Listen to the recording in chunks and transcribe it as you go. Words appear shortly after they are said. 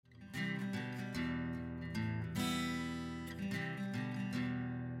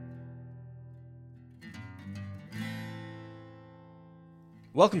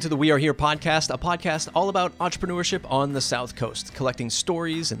Welcome to the We Are Here podcast, a podcast all about entrepreneurship on the South Coast, collecting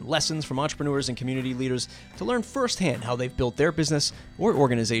stories and lessons from entrepreneurs and community leaders to learn firsthand how they've built their business or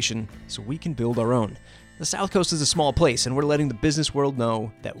organization so we can build our own. The South Coast is a small place, and we're letting the business world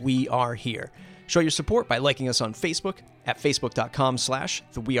know that we are here. Show your support by liking us on Facebook at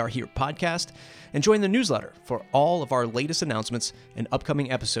facebook.com/the We Are Here podcast, and join the newsletter for all of our latest announcements and upcoming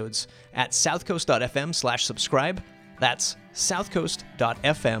episodes at southcoast.fm/subscribe. That's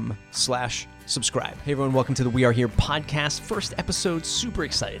southcoast.fm/subscribe. Hey everyone, welcome to the We Are Here podcast. First episode, super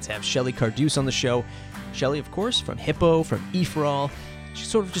excited to have Shelly Carduce on the show. Shelly, of course, from Hippo, from E4All. She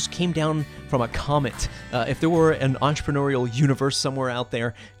sort of just came down from a comet. If there were an entrepreneurial universe somewhere out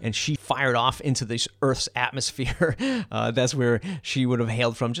there and she fired off into this Earth's atmosphere, that's where she would have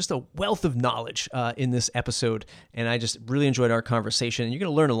hailed from. Just a wealth of knowledge in this episode. And I just really enjoyed our conversation. And you're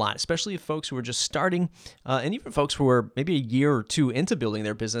going to learn a lot, especially folks who are just starting and even folks who are maybe a year or two into building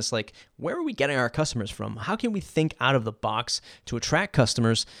their business. Like, where are we getting our customers from? How can we think out of the box to attract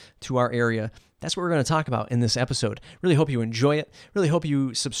customers to our area? That's what we're going to talk about in this episode. Really hope you enjoy it. Really hope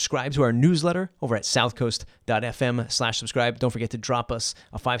you subscribe to our newsletter over at southcoast.fm/subscribe. Don't forget to drop us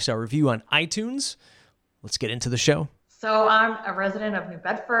a 5-star review on iTunes. Let's get into the show. So I'm a resident of New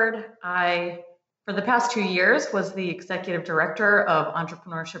Bedford. I, for the past 2 years, was the executive director of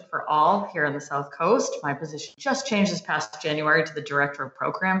Entrepreneurship for All here on the South Coast. My position just changed this past January to the director of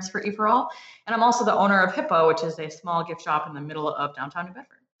programs for E4All. And I'm also the owner of Hippo, which is a small gift shop in the middle of downtown New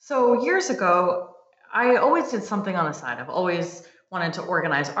Bedford. So years ago, I always did something on the side. I've always wanted to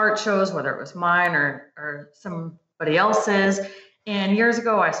organize art shows, whether it was mine or somebody else's. And years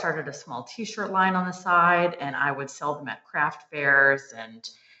ago, I started a small t-shirt line on the side, and I would sell them at craft fairs. And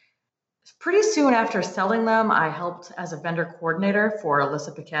pretty soon after selling them, I helped as a vendor coordinator for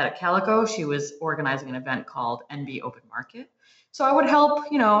Alyssa Paquette at Calico. She was organizing an event called NB Open Market. So I would help,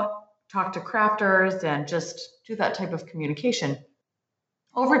 talk to crafters and just do that type of communication.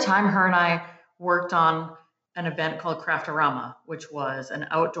 Over time, her and I worked on an event called Craftorama, which was an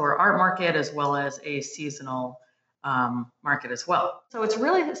outdoor art market as well as a seasonal market as well. So it's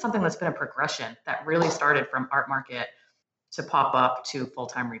really something that's been a progression that really started from art market to pop up to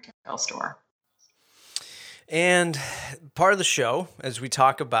full-time retail store. And part of the show, as we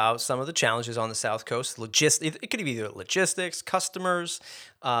talk about some of the challenges on the South Coast, it could be either logistics, customers,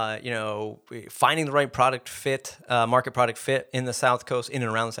 finding the right product fit, market product fit in the South Coast, in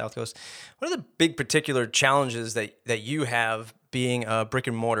and around the South Coast. What are the big particular challenges that you have being a brick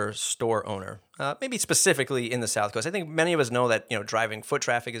and mortar store owner? Maybe specifically in the South Coast. I think many of us know that driving foot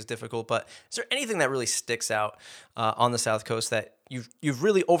traffic is difficult, but is there anything that really sticks out on the South Coast that you've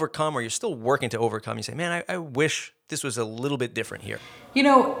really overcome, or you're still working to overcome? You say, man, I wish this was a little bit different here.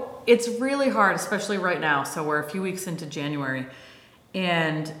 It's really hard, especially right now. So we're a few weeks into January,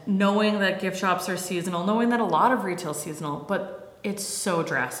 and knowing that gift shops are seasonal, knowing that a lot of retail is seasonal, but it's so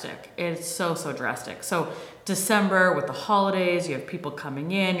drastic. It's so drastic. So December with the holidays, you have people coming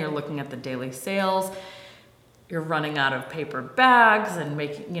in, you're looking at the daily sales, you're running out of paper bags and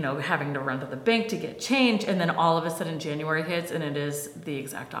having to run to the bank to get change. And then all of a sudden January hits and it is the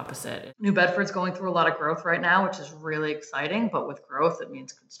exact opposite. New Bedford's going through a lot of growth right now, which is really exciting. But with growth, it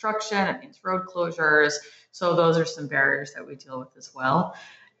means construction, it means road closures. So those are some barriers that we deal with as well.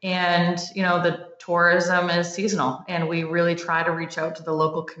 And, the tourism is seasonal, and we really try to reach out to the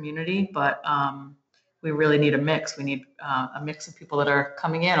local community, but we really need a mix. We need a mix of people that are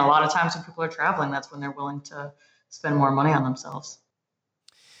coming in. A lot of times when people are traveling, that's when they're willing to spend more money on themselves.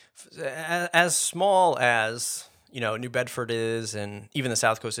 As small as, New Bedford is, and even the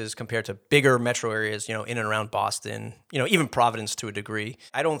South Coast is, compared to bigger metro areas, in and around Boston, even Providence to a degree,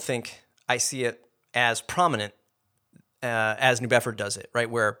 I don't think I see it as prominent as New Bedford does it, right?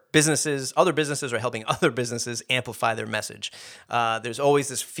 Where other businesses are helping other businesses amplify their message. There's always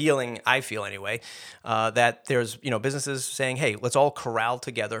this feeling, I feel anyway, that there's, businesses saying, hey, let's all corral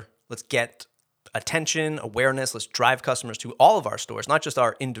together. Let's get attention, awareness. Let's drive customers to all of our stores, not just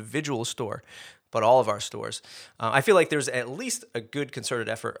our individual store, but all of our stores. I feel like there's at least a good concerted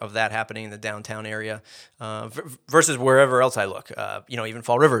effort of that happening in the downtown area versus wherever else I look. Even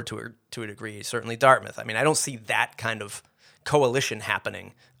Fall River to a degree, certainly Dartmouth. I mean, I don't see that kind of coalition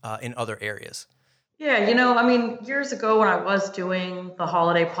happening in other areas. Yeah, years ago when I was doing the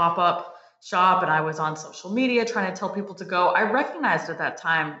holiday pop-up shop and I was on social media trying to tell people to go, I recognized at that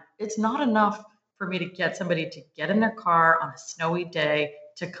time it's not enough for me to get somebody to get in their car on a snowy day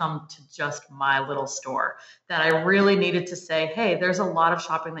to come to just my little store, that I really needed to say, hey, there's a lot of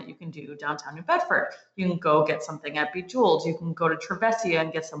shopping that you can do downtown New Bedford. You can go get something at Bejeweled. You can go to Trevesia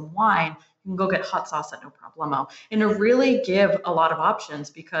and get some wine. You can go get hot sauce at no problemo. And to really give a lot of options,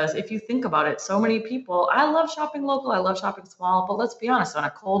 because if you think about it, so many people, I love shopping local, I love shopping small, but let's be honest, on a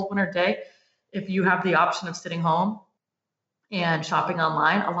cold winter day, if you have the option of sitting home and shopping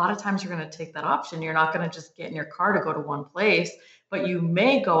online, a lot of times you're going to take that option. You're not going to just get in your car to go to one place, but you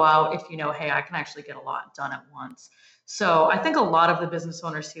may go out if you know, hey, I can actually get a lot done at once. So I think a lot of the business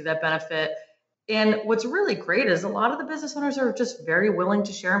owners see that benefit. And what's really great is a lot of the business owners are just very willing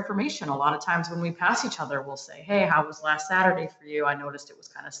to share information. A lot of times when we pass each other, we'll say, hey, how was last Saturday for you? I noticed it was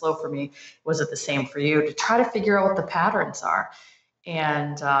kind of slow for me. Was it the same for you? To try to figure out what the patterns are.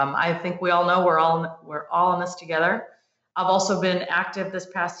 And I think we all know we're all in this together. I've also been active this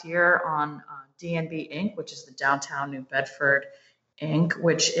past year on DNB Inc., which is the Downtown New Bedford Inc.,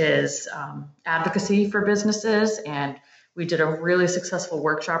 which is advocacy for businesses. And we did a really successful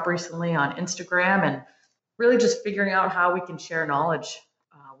workshop recently on Instagram and really just figuring out how we can share knowledge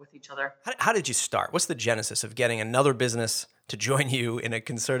with each other. How did you start? What's the genesis of getting another business to join you in a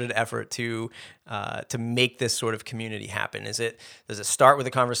concerted effort to make this sort of community happen? Does it start with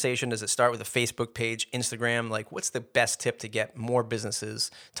a conversation? Does it start with a Facebook page, Instagram? Like, what's the best tip to get more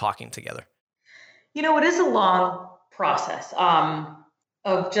businesses talking together? You know, it is a long process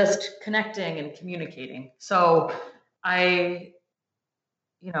of just connecting and communicating. So starting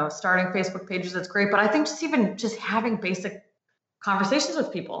Facebook pages, that's great. But I think just having basic conversations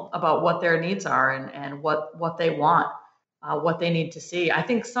with people about what their needs are and what they want, what they need to see. I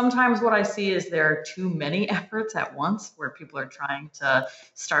think sometimes what I see is there are too many efforts at once where people are trying to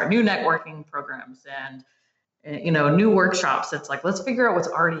start new networking programs and new workshops. It's like, let's figure out what's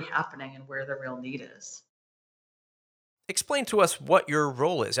already happening and where the real need is. Explain to us what your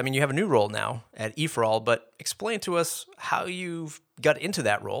role is. I mean, you have a new role now at eForAll, but explain to us how you've got into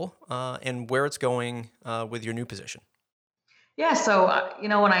that role and where it's going with your new position. Yeah, so,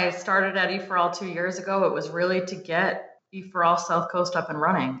 when I started at eForAll 2 years ago, it was really to get eForAll South Coast up and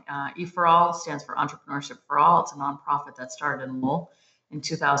running. eForAll stands for Entrepreneurship for All. It's a nonprofit that started in Lowell in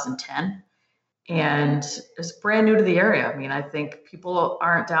 2010. And it's brand new to the area. I mean, I think people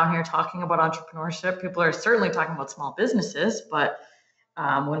aren't down here talking about entrepreneurship. People are certainly talking about small businesses, but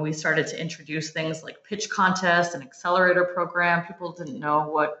when we started to introduce things like pitch contests and accelerator program, people didn't know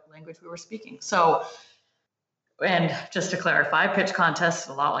what language we were speaking. So, and just to clarify, pitch contest is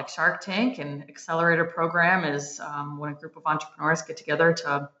a lot like Shark Tank, and accelerator program is when a group of entrepreneurs get together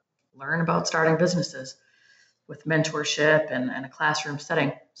to learn about starting businesses with mentorship and a classroom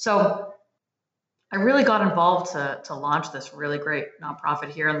setting. So I really got involved to launch this really great nonprofit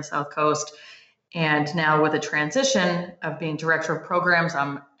here on the South Coast. And now with a transition of being director of programs,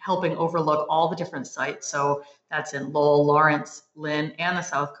 I'm helping overlook all the different sites. So that's in Lowell, Lawrence, Lynn, and the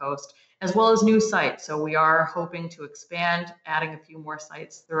South Coast, as well as new sites. So we are hoping to expand, adding a few more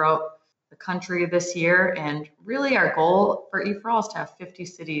sites throughout the country this year. And really our goal for eForAll is to have 50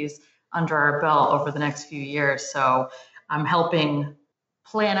 cities under our belt over the next few years. So I'm helping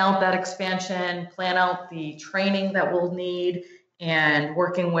plan out that expansion, plan out the training that we'll need, and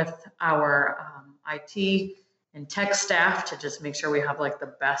working with our IT and tech staff to just make sure we have like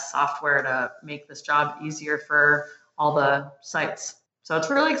the best software to make this job easier for all the sites. So it's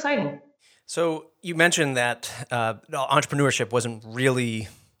really exciting. So you mentioned that entrepreneurship wasn't really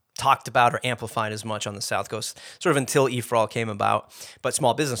talked about or amplified as much on the South Coast, sort of until eForAll came about, but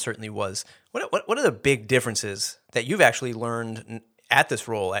small business certainly was. What are the big differences that you've actually learned at this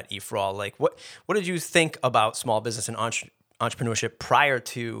role at eForAll? Like, what did you think about small business and entrepreneurship prior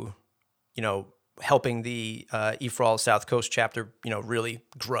to, helping the eForAll South Coast chapter, really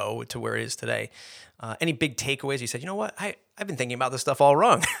grow to where it is today? Any big takeaways? You said, you know what, I've been thinking about this stuff all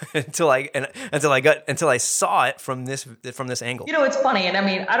wrong until I saw it from this angle. It's funny, and I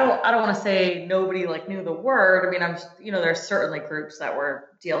mean, I don't want to say nobody knew the word. I mean, there's certainly groups that were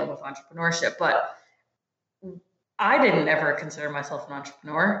dealing with entrepreneurship, but I didn't ever consider myself an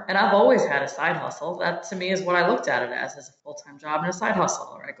entrepreneur, and I've always had a side hustle. That to me is what I looked at it as a full-time job and a side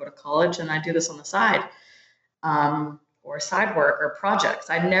hustle. Or I go to college and I do this on the side, or side work or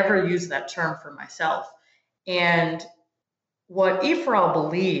projects. I never used that term for myself. And what eForAll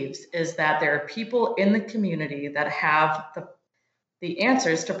believes is that there are people in the community that have the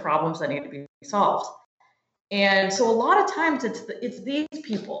answers to problems that need to be solved. And so a lot of times it's these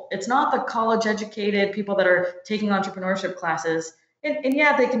people. It's not the college educated people that are taking entrepreneurship classes. And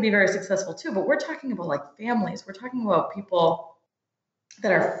yeah, they can be very successful too, but we're talking about families. We're talking about people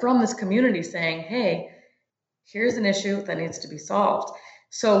that are from this community saying, hey, here's an issue that needs to be solved.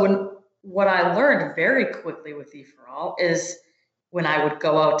 So what I learned very quickly with eForAll is when I would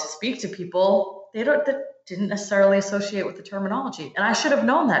go out to speak to people, didn't necessarily associate with the terminology. And I should have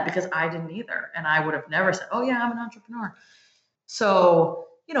known that because I didn't either. And I would have never said, oh, yeah, I'm an entrepreneur. So,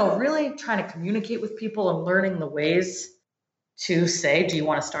 really trying to communicate with people and learning the ways to say, do you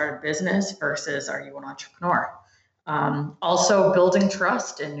want to start a business versus are you an entrepreneur? Also, building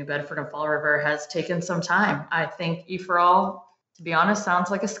trust in New Bedford and Fall River has taken some time. I think E4All, to be honest,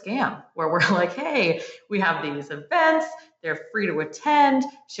 sounds like a scam where we're like, hey, we have these events, they're free to attend,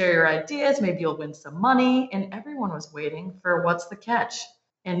 share your ideas, maybe you'll win some money. And everyone was waiting for what's the catch.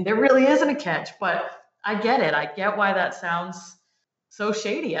 And there really isn't a catch, but I get it. I get why that sounds so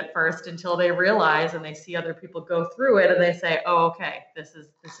shady at first until they realize and they see other people go through it and they say, oh, okay, this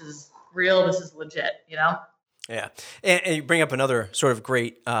is real, this is legit, Yeah. And you bring up another sort of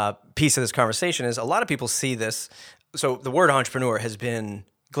great piece of this conversation is a lot of people see this. So the word entrepreneur has been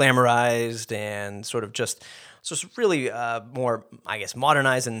glamorized and sort of just really more, I guess,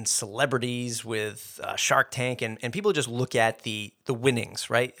 modernized and celebrities with Shark Tank. And people just look at the winnings,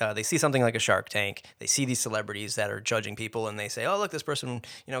 right? They see something like a Shark Tank. They see these celebrities that are judging people and they say, oh, look, this person,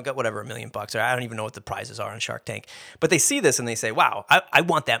 got whatever, $1 million, or I don't even know what the prizes are on Shark Tank. But they see this and they say, wow, I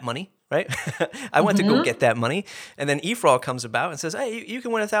want that money. Right? I want to go get that money. And then E4All comes about and says, hey, you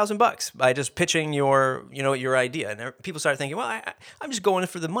can win $1,000 by just pitching your idea. And people start thinking, well, I'm just going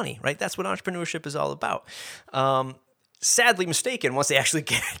for the money, right? That's what entrepreneurship is all about. Sadly mistaken once they actually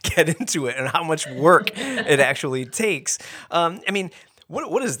get into it and how much work it actually takes.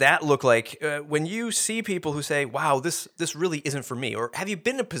 What does that look like when you see people who say, wow, this really isn't for me? Or have you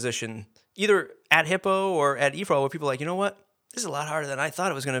been in a position either at Hippo or at E4All where people are like, you know what? This is a lot harder than I thought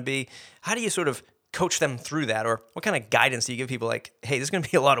it was going to be. How do you sort of coach them through that? Or what kind of guidance do you give people like, hey, this is going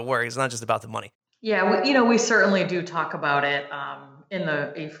to be a lot of work. It's not just about the money. Yeah, we certainly do talk about it in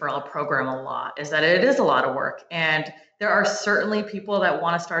the E4All program a lot, is that it is a lot of work. And there are certainly people that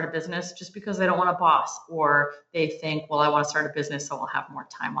want to start a business just because they don't want a boss, or they think, well, I want to start a business so I'll have more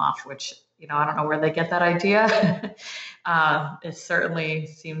time off, which, I don't know where they get that idea. It certainly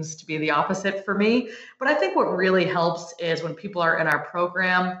seems to be the opposite for me. But I think what really helps is when people are in our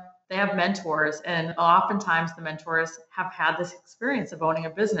program, they have mentors, and oftentimes the mentors have had this experience of owning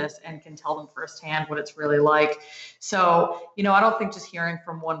a business and can tell them firsthand what it's really like. So, I don't think just hearing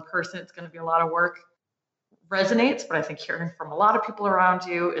from one person, it's going to be a lot of work, resonates, but I think hearing from a lot of people around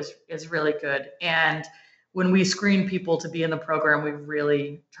you is really good. And when we screen people to be in the program, we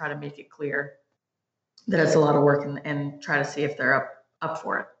really try to make it clear that it's a lot of work and try to see if they're up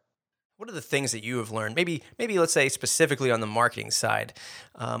for it. What are the things that you have learned, maybe let's say specifically on the marketing side,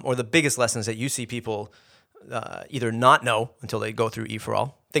 or the biggest lessons that you see people either not know until they go through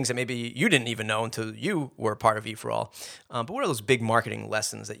E4All, things that maybe you didn't even know until you were part of E4All. But what are those big marketing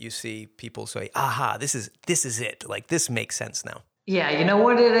lessons that you see people say, aha, this is it. Like, this makes sense now. Yeah, you know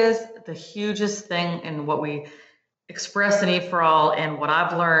what it is? The hugest thing in what we express in E4All and what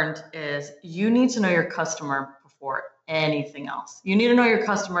I've learned is you need to know your customer before anything else. You need to know your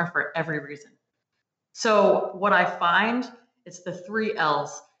customer for every reason. So what I find, it's the 3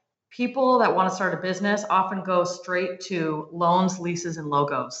 L's. People that want to start a business often go straight to loans, leases, and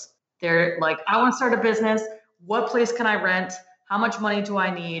logos. They're like, I want to start a business. What place can I rent? How much money do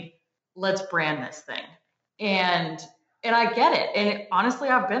I need? Let's brand this thing. And I get it. And honestly,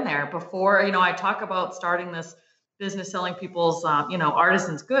 I've been there before. I talk about starting this business selling people's,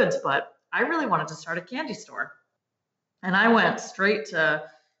 artisans goods, but I really wanted to start a candy store. And I went straight to,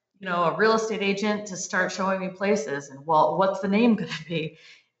 a real estate agent to start showing me places. And, well, what's the name going to be?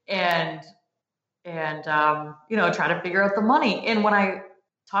 And try to figure out the money. And when I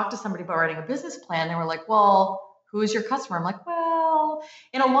talked to somebody about writing a business plan, they were like, well, who is your customer? I'm like, well,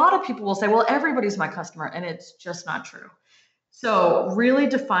 and a lot of people will say, well, everybody's my customer. And it's just not true. So really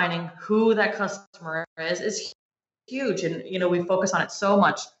defining who that customer is huge. And, we focus on it so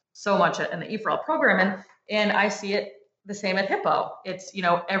much in the E4All program. And I see it the same at Hippo. It's,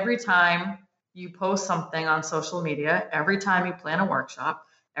 every time you post something on social media, every time you plan a workshop,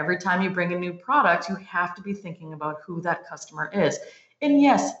 every time you bring a new product, you have to be thinking about who that customer is. And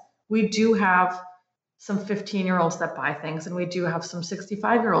yes, we do have some 15-year-olds that buy things, and we do have some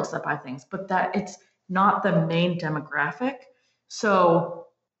 65-year-olds that buy things, but that it's not the main demographic. So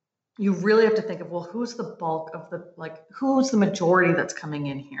you really have to think of, well, who's the bulk of who's the majority that's coming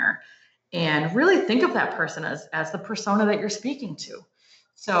in here? And really think of that person as the persona that you're speaking to.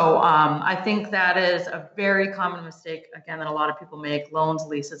 So I think that is a very common mistake, again, that a lot of people make. Loans,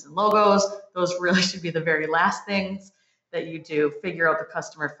 leases, and logos. Those really should be the very last things that you do. Figure out the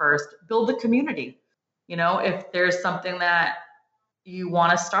customer first. Build the community. If there's something that you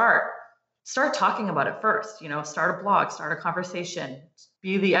want to start talking about it first. Start a blog, start a conversation,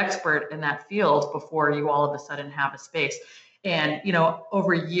 be the expert in that field before you all of a sudden have a space. And,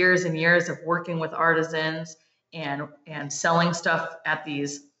 over years and years of working with artisans and selling stuff at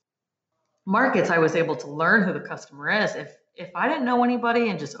these markets, I was able to learn who the customer is. If I didn't know anybody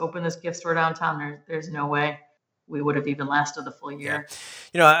and just opened this gift store downtown, there's no way we would have even lasted the full year.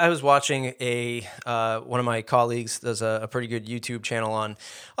 Yeah. I was watching one of my colleagues does a pretty good YouTube channel on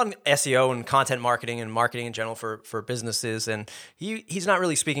SEO and content marketing and marketing in general for businesses. And he's not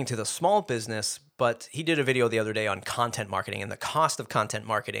really speaking to the small business, but he did a video the other day on content marketing and the cost of content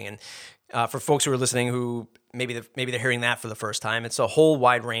marketing. And for folks who are listening who maybe they're hearing that for the first time, it's a whole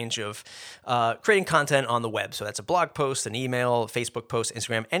wide range of creating content on the web. So that's a blog post, an email, a Facebook post,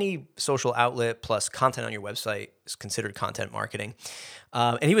 Instagram, any social outlet plus content on your website is considered content marketing.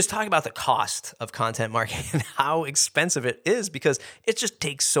 And he was talking about the cost of content marketing and how expensive it is because it just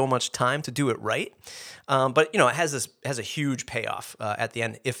takes so much time to do it right. But it has a huge payoff at the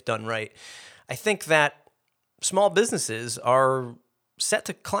end if done right. I think that small businesses are set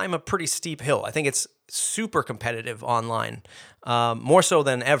to climb a pretty steep hill. I think it's super competitive online, more so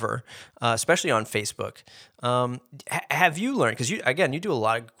than ever, especially on Facebook. Have you learned, because you do a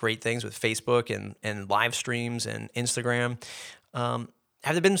lot of great things with Facebook and live streams and Instagram.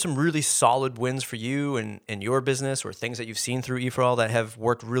 Have there been some really solid wins for you and your business or things that you've seen through E4All that have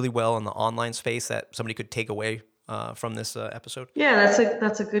worked really well in the online space that somebody could take away from this episode? Yeah,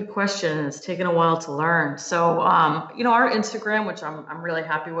 that's a good question. It's taken a while to learn. So, our Instagram, which I'm really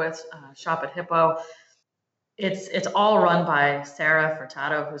happy with, Shop at Hippo, it's all run by Sarah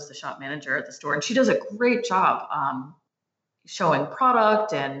Furtado, who's the shop manager at the store, and she does a great job showing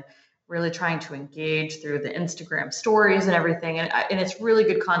product and really trying to engage through the Instagram stories and everything, and it's really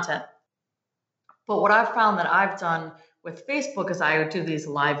good content. But what I've found that I've done with Facebook is I do these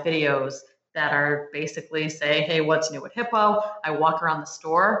live videos that are basically say, hey, what's new at Hippo? I walk around the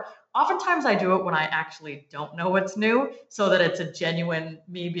store. Oftentimes I do it when I actually don't know what's new, so that it's a genuine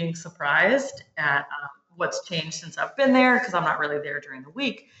me being surprised at what's changed since I've been there, because I'm not really there during the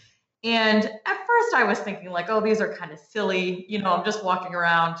week. And at first I was thinking like, oh, these are kind of silly. I'm just walking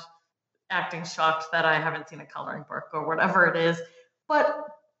around acting shocked that I haven't seen a coloring book or whatever it is. But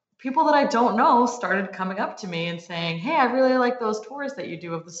people that I don't know started coming up to me and saying, hey, I really like those tours that you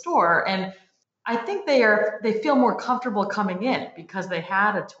do of the store. And I think they feel more comfortable coming in because they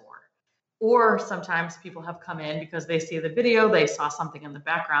had a tour. Or sometimes people have come in because they see the video, they saw something in the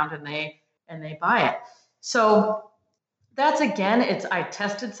background and they buy it. So that's, again, I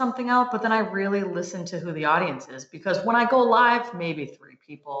tested something out, but then I really listened to who the audience is, because when I go live, maybe 3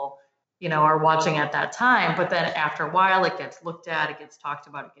 people, are watching at that time. But then after a while, it gets looked at, it gets talked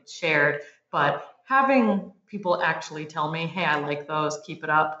about, it gets shared. But having people actually tell me, hey, I like those, keep it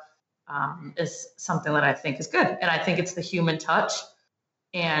up, is something that I think is good. And I think it's the human touch.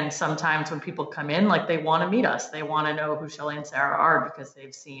 And sometimes when people come in, like, they want to meet us, they want to know who Shelly and Sarah are because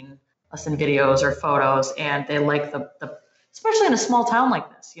they've seen us in videos or photos, and they like the especially in a small town like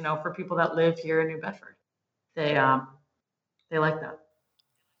this, for people that live here in New Bedford, they like that.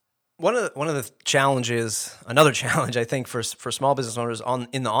 One of the challenges, another challenge I think for small business owners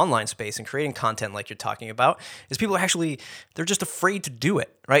in the online space and creating content like you're talking about, is people they're just afraid to do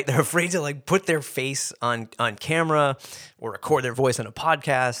it, right? They're afraid to like put their face on camera or record their voice on a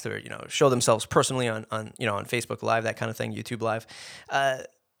podcast or show themselves personally on Facebook Live, that kind of thing, YouTube Live.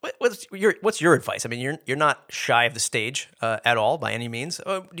 What's your advice? I mean, you're not shy of the stage at all by any means.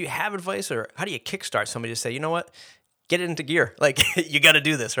 Do you have advice, or how do you kickstart somebody to say, you know what? Get it into gear. Like, you got to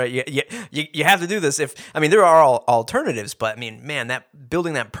do this, right? You have to do this. There are all alternatives, but man, that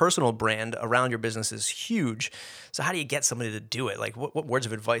building that personal brand around your business is huge. So how do you get somebody to do it? Like, what words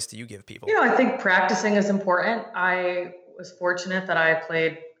of advice do you give people? I think practicing is important. I was fortunate that I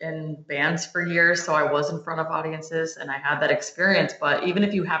played in bands for years, so I was in front of audiences and I had that experience. But even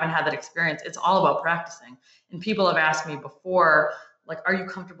if you haven't had that experience, it's all about practicing. And people have asked me before, like, are you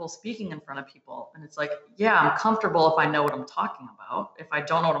comfortable speaking in front of people? And it's like, yeah, I'm comfortable if I know what I'm talking about. If I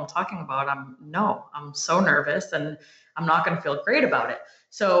don't know what I'm talking about, I'm so nervous and I'm not going to feel great about it.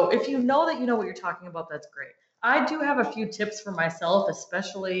 So if you know that you know what you're talking about, that's great. I do have a few tips for myself,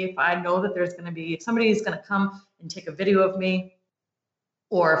 especially if I know that if somebody's going to come and take a video of me,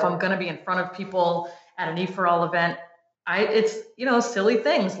 or if I'm going to be in front of people at an E4All event. It's silly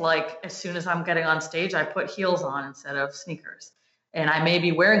things like, as soon as I'm getting on stage, I put heels on instead of sneakers. And I may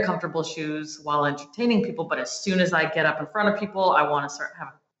be wearing comfortable shoes while entertaining people, but as soon as I get up in front of people, I want to have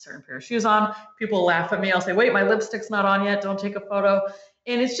a certain pair of shoes on. People laugh at me. I'll say, wait, my lipstick's not on yet. Don't take a photo.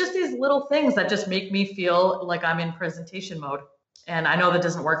 And it's just these little things that just make me feel like I'm in presentation mode. And I know that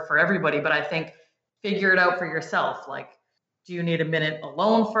doesn't work for everybody, but I think figure it out for yourself. Like, do you need a minute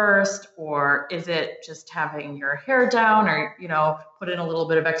alone first? Or is it just having your hair down or, put in a little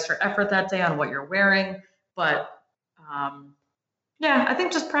bit of extra effort that day on what you're wearing? But yeah, I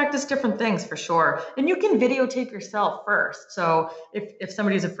think just practice different things for sure. And you can videotape yourself first. So if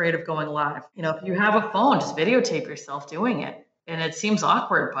somebody's afraid of going live, if you have a phone, just videotape yourself doing it. And it seems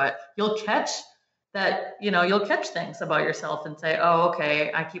awkward, but you'll catch you'll catch things about yourself and say, oh,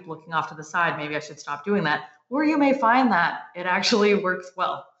 okay, I keep looking off to the side. Maybe I should stop doing that. Or you may find that it actually works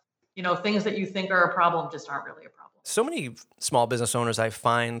well. Things that you think are a problem just aren't really a problem. So many small business owners I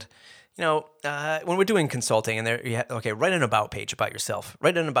find, when we're doing consulting and write an about page about yourself,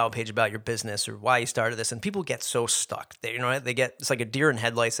 write an about page about your business or why you started this. And people get so stuck. It's like a deer in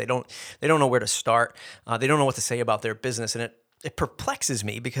headlights. They don't know where to start. They don't know what to say about their business. And it perplexes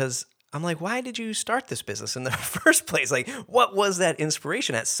me because I'm like, why did you start this business in the first place? Like, what was that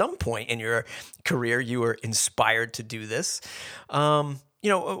inspiration? At some point in your career, you were inspired to do this. Why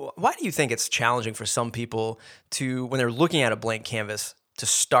do you think it's challenging for some people to, when they're looking at a blank canvas, to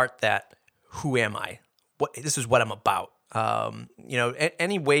start that, who am I? This is what I'm about.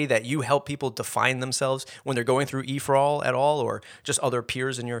 Any way that you help people define themselves when they're going through E4All at all, or just other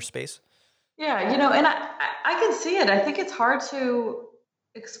peers in your space? Yeah, and I can see it. I think it's hard to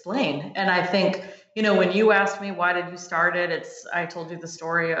explain. And I think, when you asked me, why did you start it? I told you the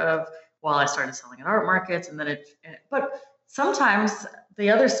story of, well, I started selling at art markets and then but sometimes the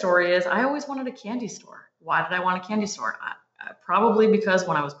other story is I always wanted a candy store. Why did I want a candy store? Probably because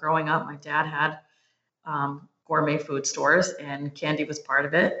when I was growing up, my dad had gourmet food stores and candy was part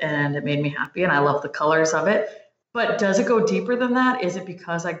of it and it made me happy and I love the colors of it. But does it go deeper than that? Is it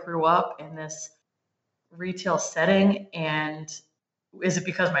because I grew up in this retail setting, and is it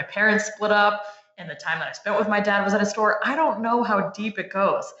because my parents split up and the time that I spent with my dad was at a store? I don't know how deep it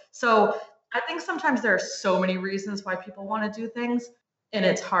goes. So I think sometimes there are so many reasons why people want to do things and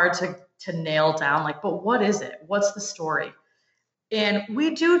it's hard to nail down, like, but what is it? What's the story? And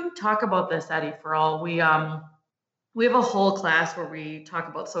we do talk about this at E4All. We have a whole class where we talk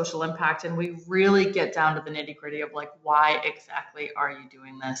about social impact and we really get down to the nitty gritty of like, why exactly are you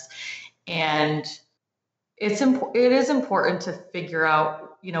doing this? And it is important to figure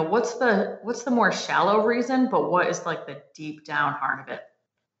out, what's the more shallow reason, but what is like the deep down heart of it,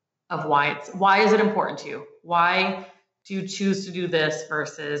 of why is it important to you? Why do you choose to do this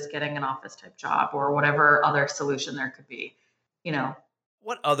versus getting an office type job or whatever other solution there could be?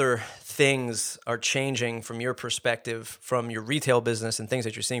 What other things are changing from your perspective, from your retail business and things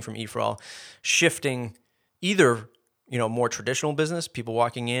that you're seeing from E4All, shifting either, more traditional business, people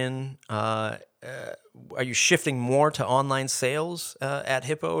walking in, are you shifting more to online sales at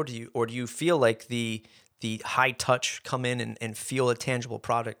Hippo? Or do you feel like the high touch come in and feel a tangible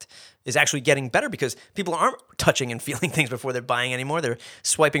product is actually getting better because people aren't touching and feeling things before they're buying anymore? They're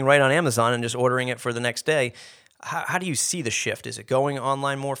swiping right on Amazon and just ordering it for the next day. How do you see the shift? Is it going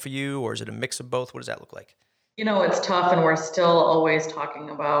online more for you, or is it a mix of both? What does that look like? It's tough, and we're still always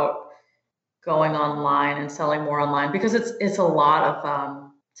talking about going online and selling more online because it's a lot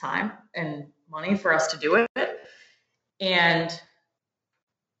of time and money for us to do it. And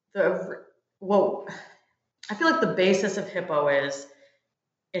I feel like the basis of Hippo is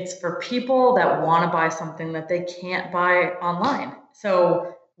it's for people that want to buy something that they can't buy online.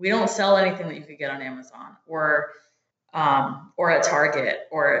 So we don't sell anything that you could get on Amazon or at Target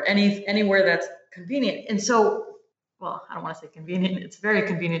or anywhere that's convenient. And so, well, I don't want to say convenient. It's very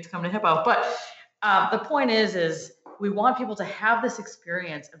convenient to come to Hippo. But the point is we want people to have this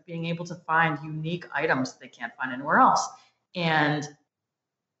experience of being able to find unique items that they can't find anywhere else and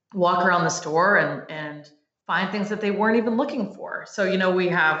walk around the store and find things that they weren't even looking for. So, we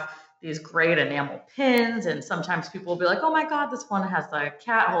have these great enamel pins, and sometimes people will be like, oh my God, this one has a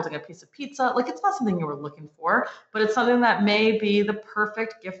cat holding a piece of pizza. Like, it's not something you were looking for, but it's something that may be the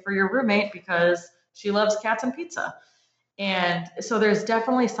perfect gift for your roommate because she loves cats and pizza. And so there's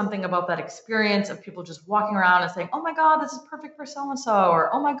definitely something about that experience of people just walking around and saying, oh my God, this is perfect for so-and-so, or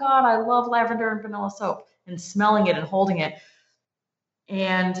oh my God, I love lavender and vanilla soap, and smelling it and holding it.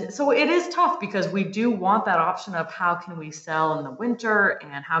 And so it is tough because we do want that option of how can we sell in the winter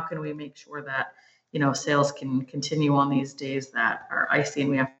and how can we make sure that, sales can continue on these days that are icy and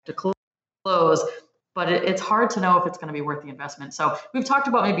we have to close. But it's hard to know if it's going to be worth the investment. So we've talked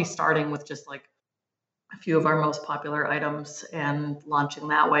about maybe starting with just like a few of our most popular items and launching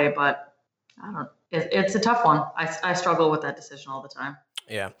that way. But I don't know. It's a tough one. I struggle with that decision all the time.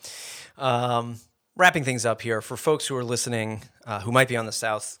 Yeah. Wrapping things up here, for folks who are listening, who might be on the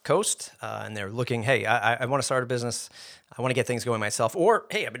South Coast, and they're looking, hey, I want to start a business. I want to get things going myself. Or,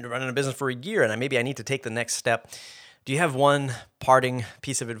 hey, I've been running a business for a year, and maybe I need to take the next step. Do you have one parting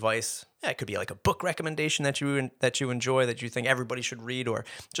piece of advice? Yeah, it could be like a book recommendation that you enjoy, that you think everybody should read, or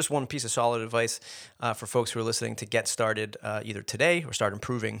just one piece of solid advice for folks who are listening to get started either today or start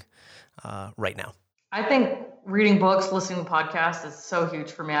improving right now. I think reading books, listening to podcasts is so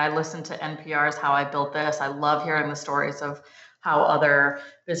huge for me. I listen to NPR's How I Built This. I love hearing the stories of how other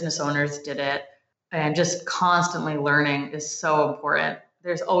business owners did it, and just constantly learning is so important.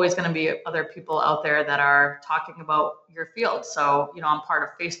 There's always going to be other people out there that are talking about your field. So, I'm part of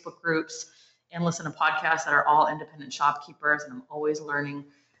Facebook groups and listen to podcasts that are all independent shopkeepers, and I'm always learning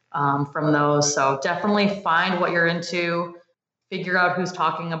from those. So definitely find what you're into, figure out who's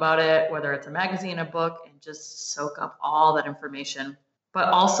talking about it, whether it's a magazine, a book, and just soak up all that information. But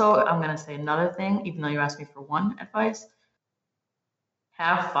also, I'm going to say another thing, even though you asked me for one advice,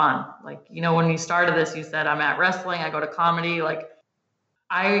 have fun. Like, when you started this, you said, I'm at wrestling, I go to comedy, like,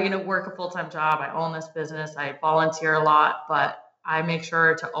 I, work a full-time job. I own this business. I volunteer a lot, but I make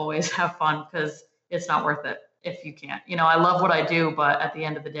sure to always have fun because it's not worth it if you can't. I love what I do, but at the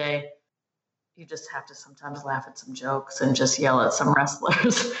end of the day, you just have to sometimes laugh at some jokes and just yell at some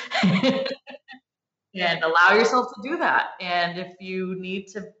wrestlers and allow yourself to do that. And if you need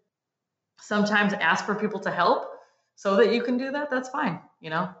to sometimes ask for people to help so that you can do that, that's fine,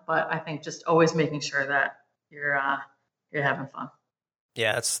 but I think just always making sure that you're having fun.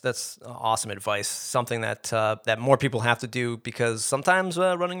 Yeah, that's awesome advice. Something that that more people have to do, because sometimes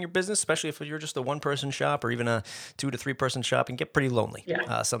running your business, especially if you're just a one-person shop or even a 2 to 3 person shop, can get pretty lonely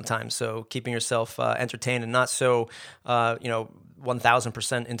sometimes. So keeping yourself entertained and not so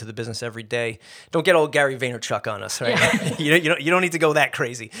 1,000% into the business every day. Don't get old Gary Vaynerchuk on us, right? Yeah. you don't need to go that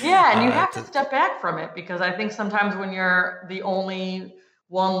crazy. Yeah, and you have to step back from it, because I think sometimes when you're the only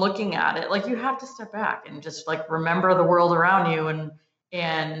one looking at it, like, you have to step back and just like remember the world around you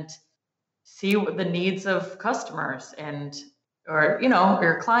and see what the needs of customers or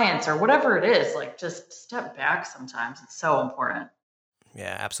your clients or whatever it is. Like, just step back sometimes. It's so important.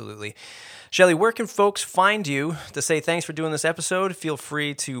 Yeah, absolutely. Shelly, where can folks find you to say thanks for doing this episode? Feel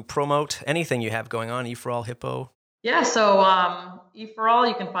free to promote anything you have going on, E4All, Hippo. Yeah, so E4All,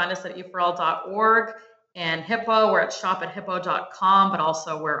 you can find us at e4all.org, and Hippo, we're at shop@hippo.com, but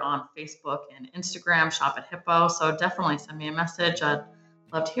also we're on Facebook and Instagram, Shop at Hippo. So definitely send me a message. I'd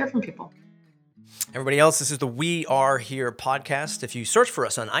love to hear from people. Everybody else, this is the We Are Here podcast. If you search for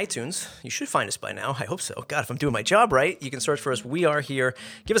us on iTunes, you should find us by now. I hope so. God, if I'm doing my job right, you can search for us, We Are Here.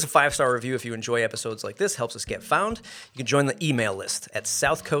 Give us a 5-star review if you enjoy episodes like this. Helps us get found. You can join the email list at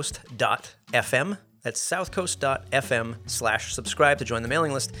southcoast.fm. That's southcoast.fm/subscribe to join the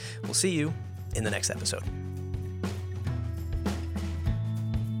mailing list. We'll see you in the next episode.